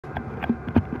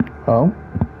Oh,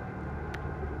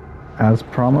 as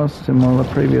promised in one of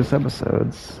the previous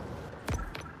episodes,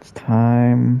 it's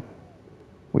time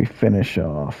we finish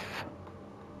off.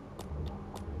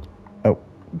 Oh,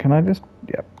 can I just...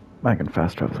 Yep, I can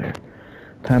fast travel here.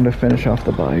 Time to finish off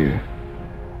the bayou.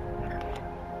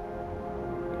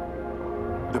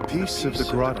 The peace of the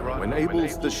grotto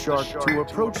enables the shark to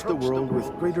approach the world with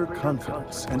greater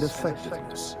confidence and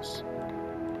effectiveness.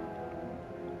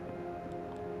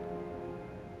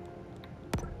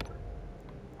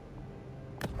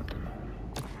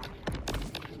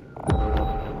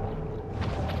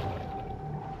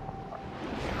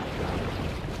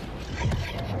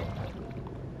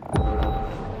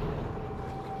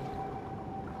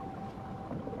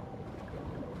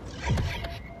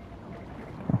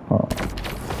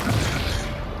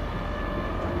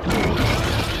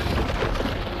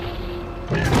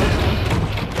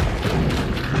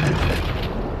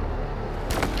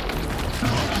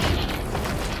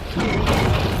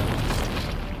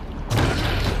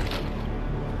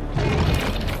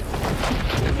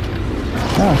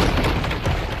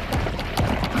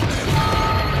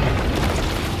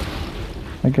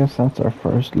 I guess that's our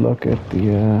first look at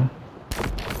the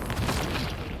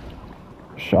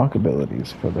shock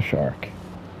abilities for the shark.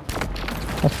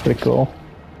 That's pretty cool.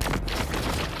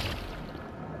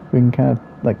 We can kind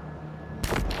of like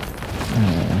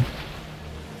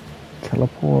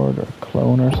teleport or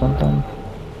clone or something.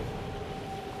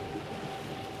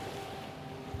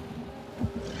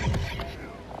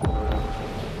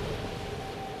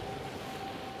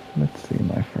 Let's see,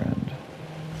 my friend.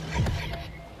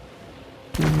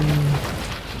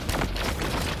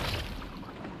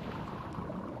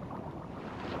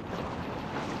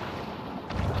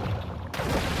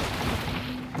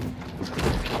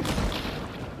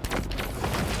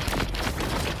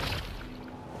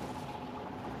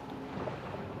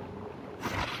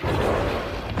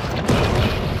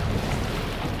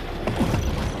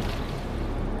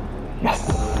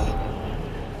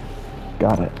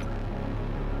 Got it.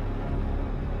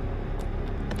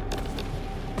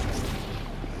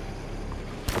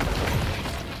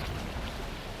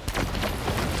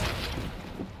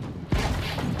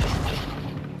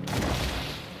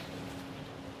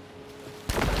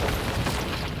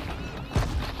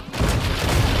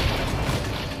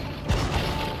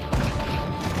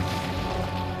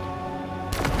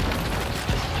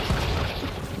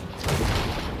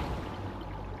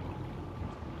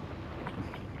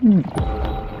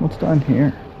 What's down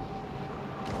here?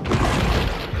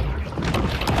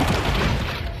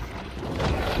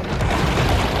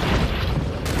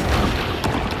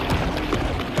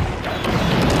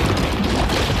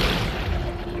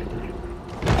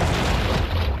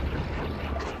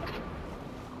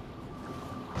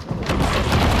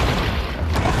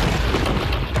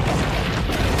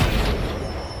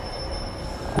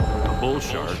 A bull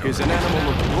shark is an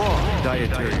animal of broad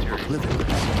dietary proclivities.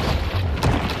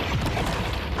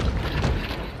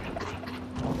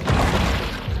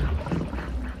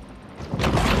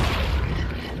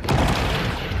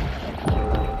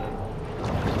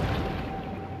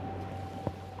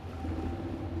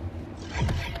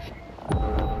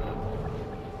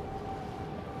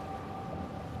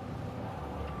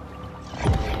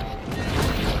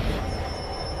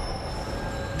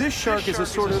 This shark is a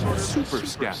sort of super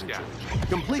scavenger,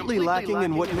 completely lacking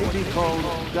in what may be called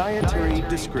dietary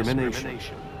discrimination.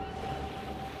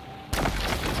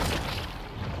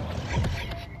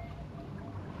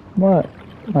 What?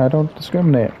 I don't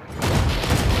discriminate.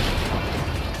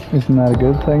 Isn't that a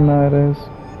good thing nowadays?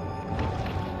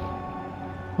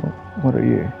 Oh, what are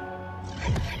you?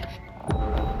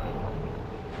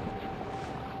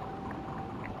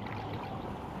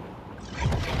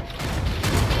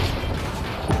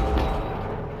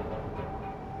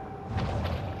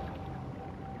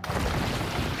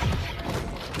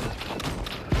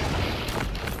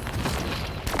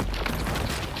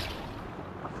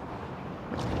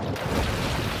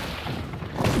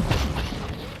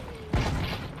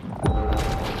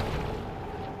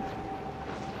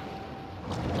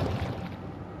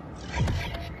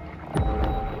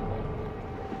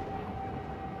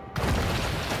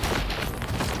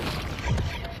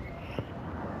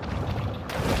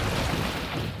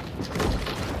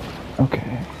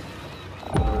 Okay.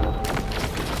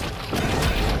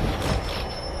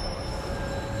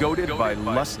 Goaded by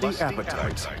lusty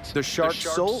appetites, the shark's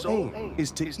sole aim is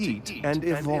to eat and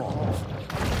evolve.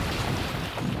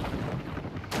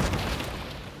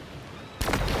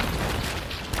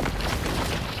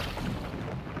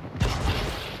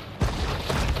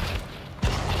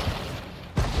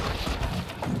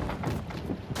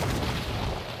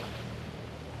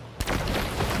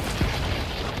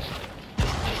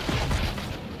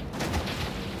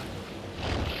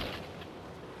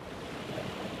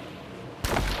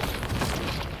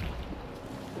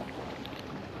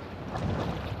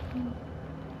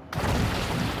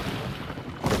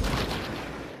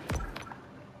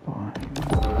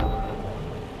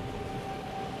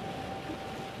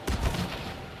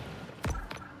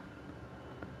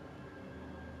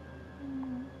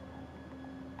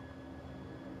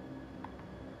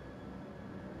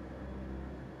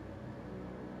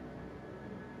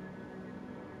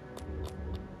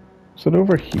 Is it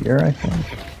over here, I think?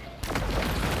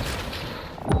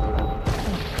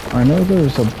 I know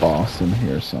there's a boss in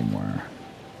here somewhere.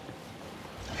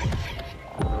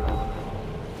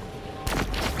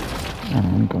 And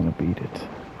I'm gonna beat it.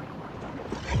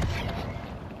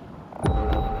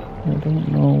 I don't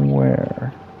know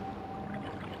where.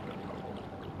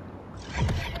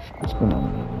 It's been a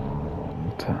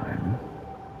long time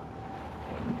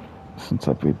since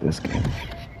I beat this game.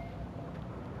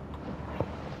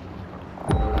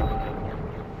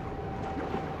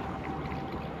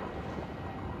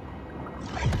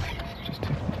 Just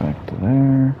take me back to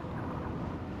there.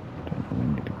 Don't really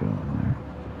need to go in there.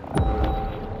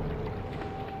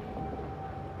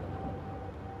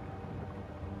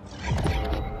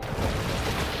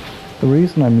 The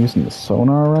reason I'm using the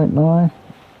sonar right now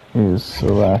is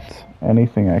so that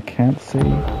anything I can't see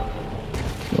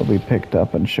will be picked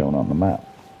up and shown on the map.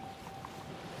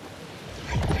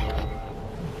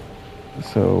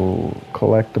 So,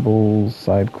 collectibles,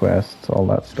 side quests, all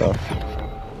that stuff.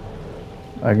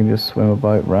 I can just swim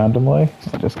about randomly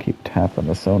and just keep tapping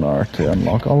the sonar to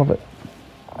unlock all of it.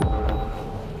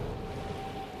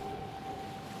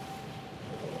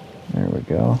 There we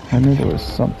go. I knew there was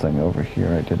something over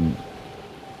here I didn't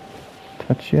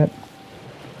touch yet.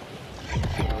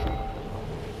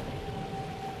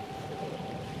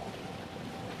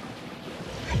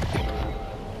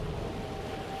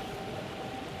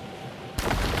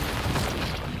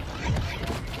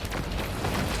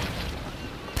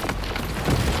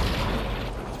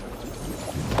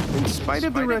 In spite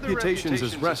of their reputations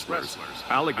as wrestlers,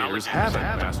 alligators haven't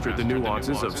mastered the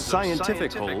nuances of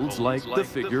scientific holds like the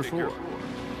figure 4.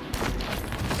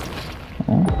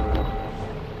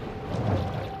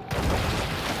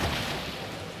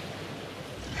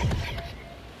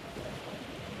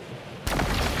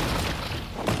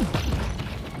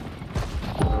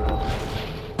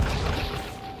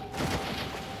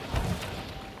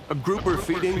 A grouper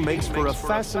feeding makes for a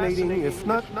fascinating, if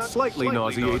not slightly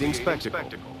nauseating spectacle.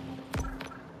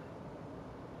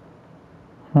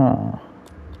 Huh.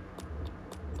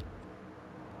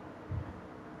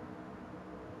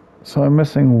 So I'm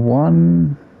missing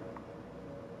one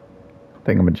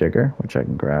thingamajigger, which I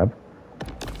can grab.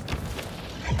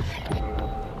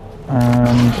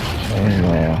 And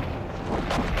a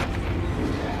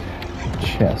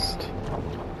chest.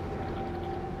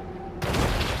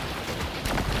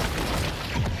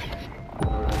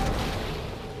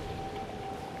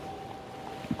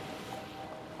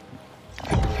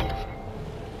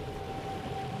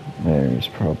 There's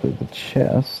probably the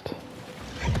chest.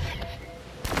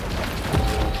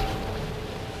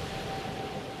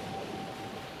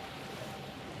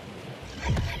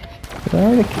 Did I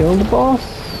already kill the boss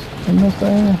in this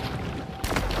area?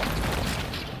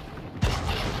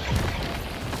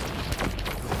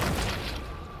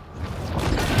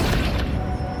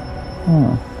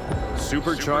 Huh.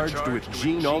 Supercharged with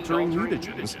gene-altering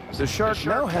mutagens, the shark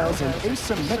now has an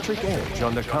asymmetric edge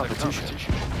on the competition.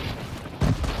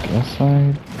 Guess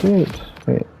I did.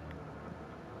 Wait.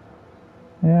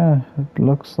 Yeah, it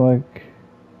looks like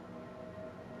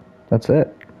that's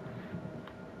it.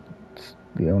 It's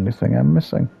the only thing I'm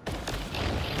missing.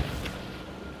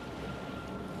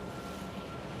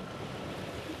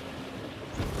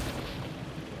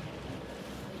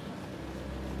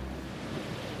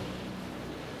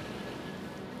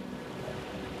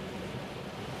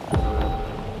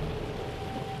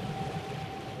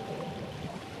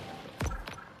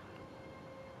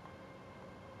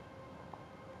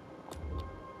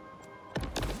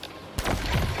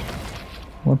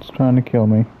 What's trying to kill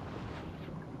me?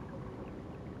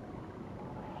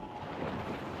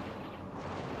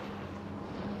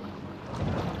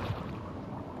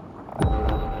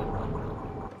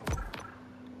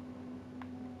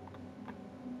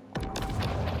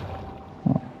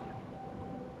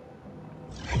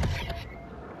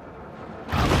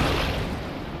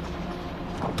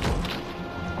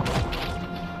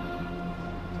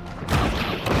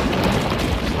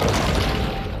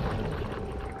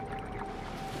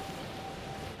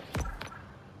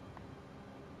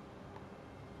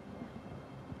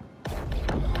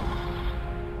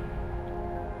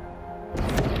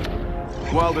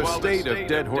 While the state of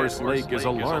Dead Horse Lake is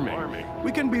alarming,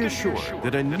 we can be assured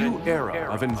that a new era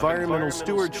of environmental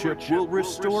stewardship will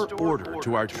restore order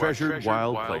to our treasured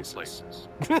wild places.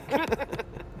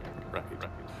 Right.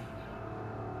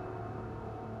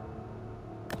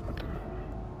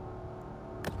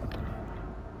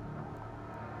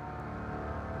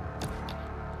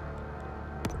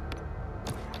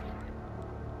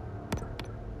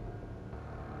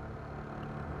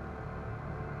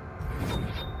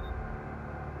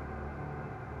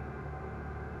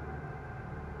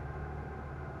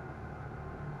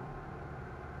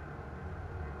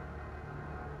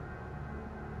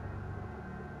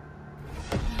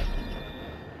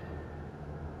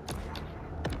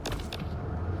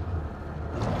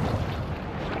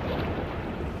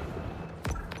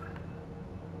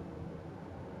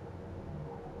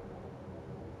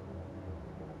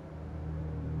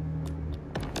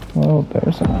 Well,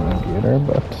 there's an alligator,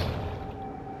 but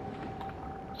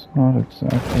it's not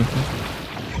exactly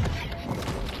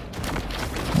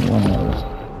the one I was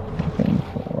looking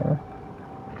for.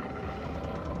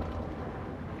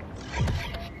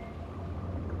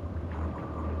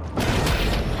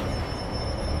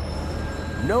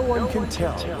 No one can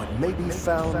tell what may be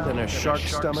found in a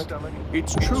shark's stomach.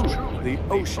 It's truly the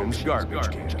ocean's garbage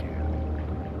can.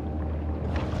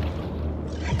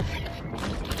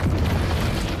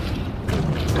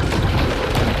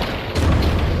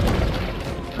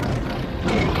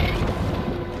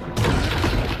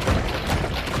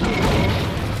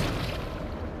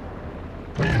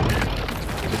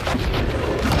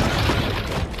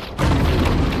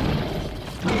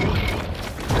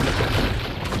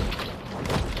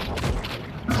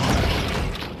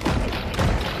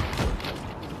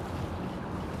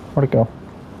 Where'd it go?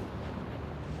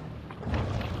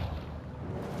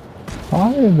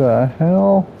 Why the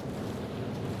hell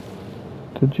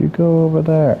did you go over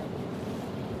there?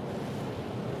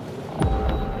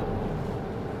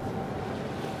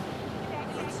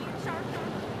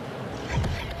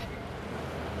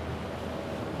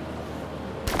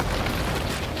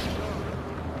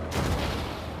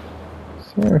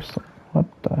 Seriously, what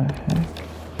the heck?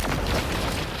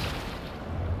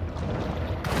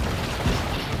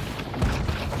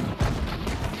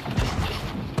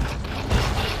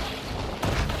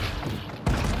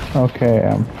 Okay,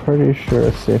 I'm pretty sure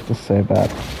it's safe to say that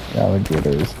the alligator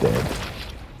is dead.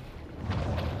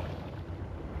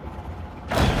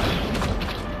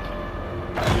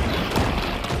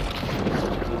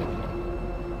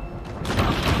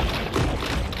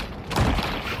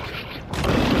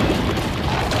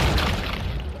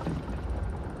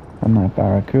 And that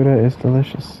barracuda is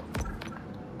delicious.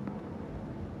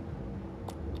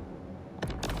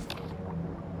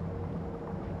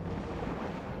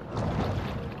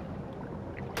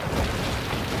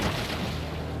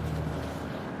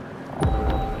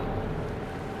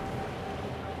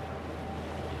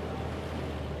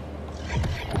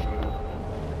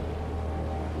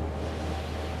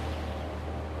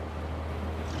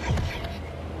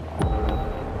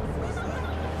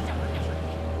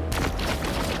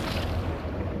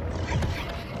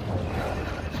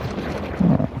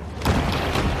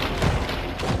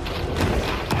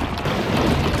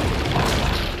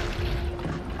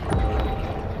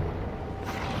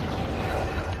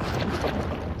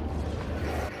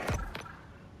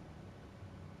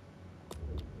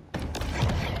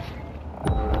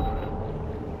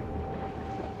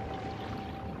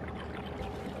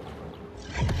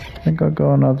 I think I'll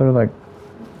go another, like...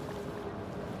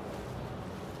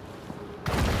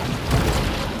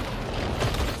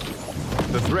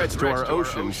 The threats to our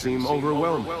ocean seem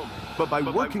overwhelming. But by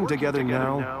working together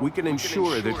now, we can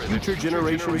ensure that future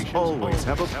generations always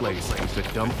have a place to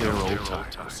dump their old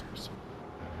tires.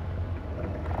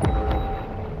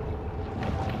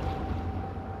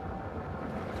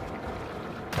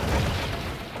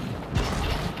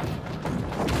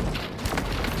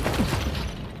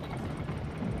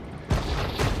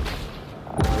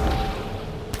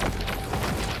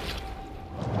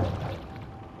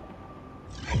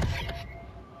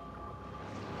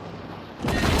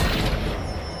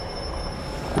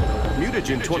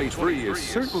 Mutagen 23 is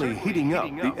certainly heating up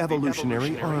the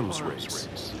evolutionary arms race.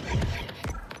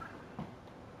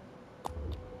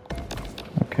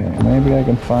 Okay, maybe I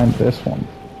can find this one.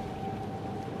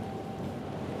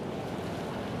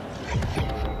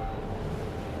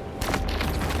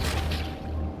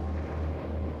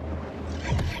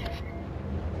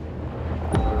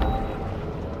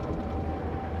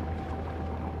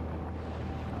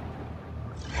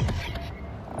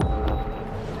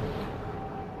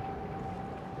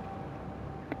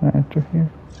 Can I enter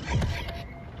here?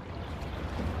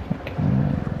 Okay.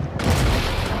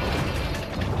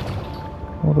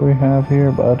 What do we have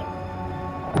here, bud?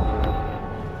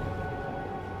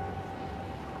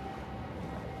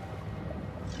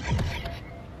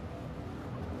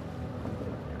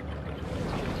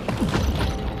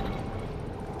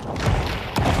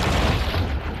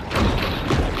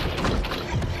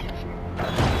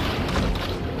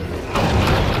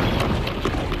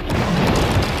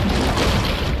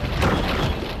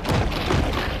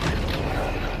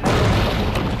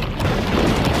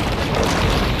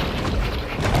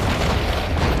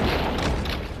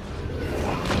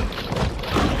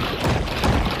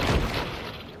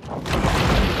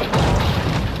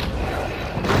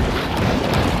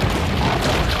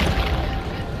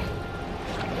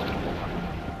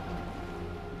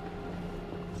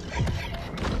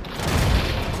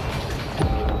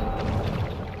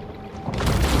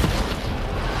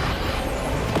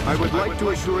 I would like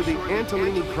to assure the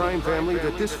Antolini crime family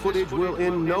that this footage will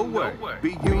in no way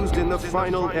be used in the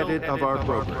final edit of our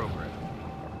program.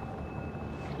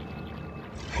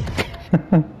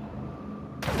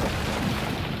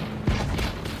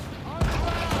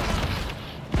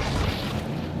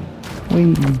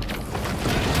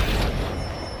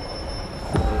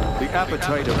 The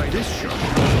appetite of this shark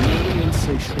is really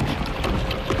insatiable.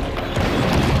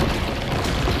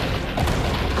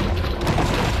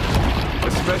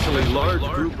 Especially large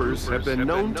groupers have been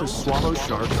known to swallow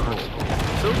sharks whole.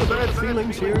 So the bad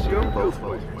feelings here go both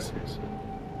ways.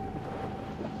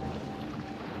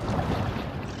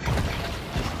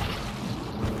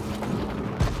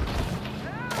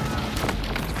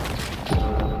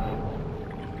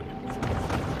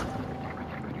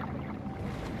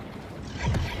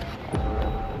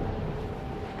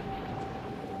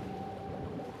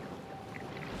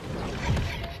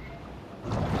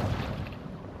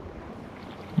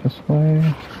 This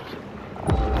way.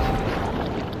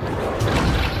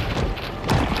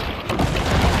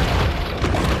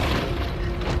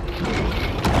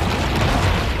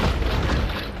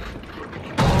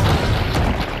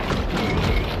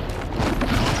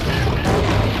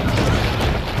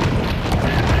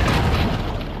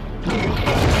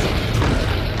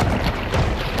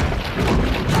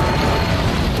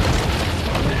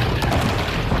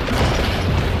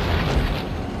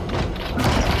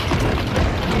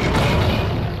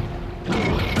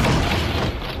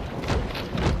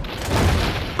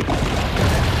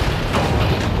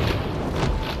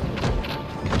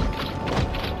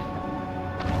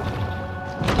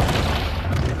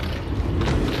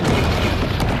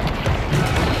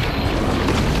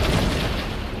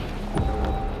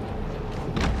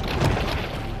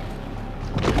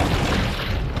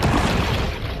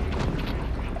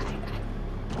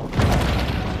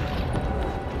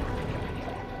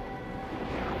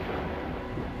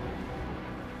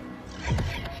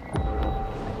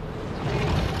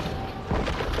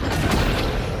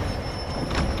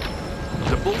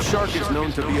 The bull shark is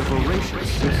known to be a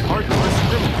voracious, heartless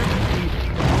criminal.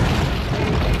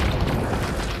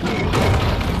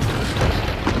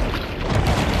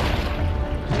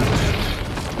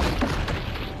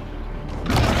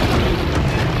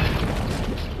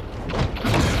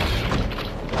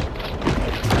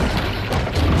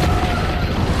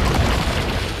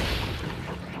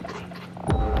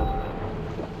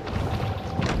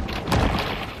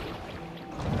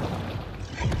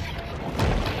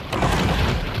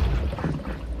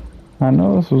 I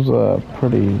know this was a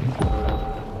pretty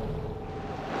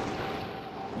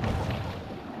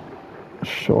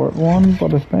short one,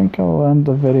 but I think I'll end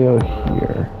the video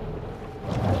here.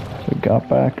 We got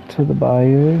back to the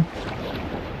bayou.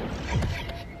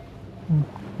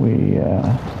 We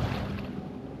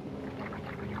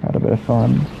had a bit of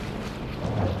fun.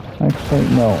 Actually,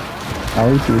 no.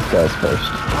 I'll eat these guys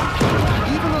first.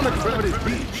 Even on a crowded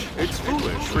beach, it's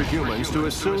foolish for humans to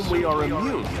assume we are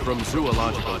immune from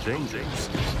zoological dangers.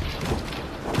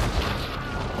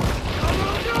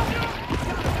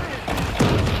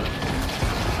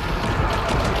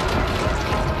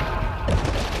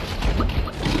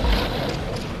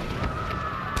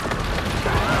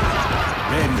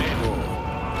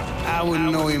 I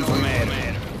wouldn't know him from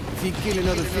Adam. If he kill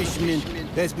another fisherman,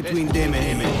 that's between them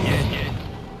and him.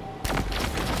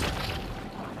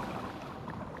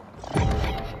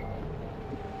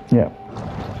 Yeah.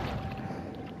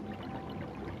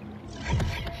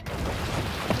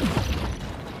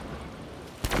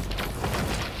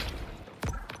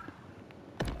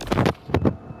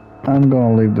 I'm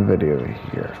gonna leave the video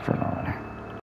here for now.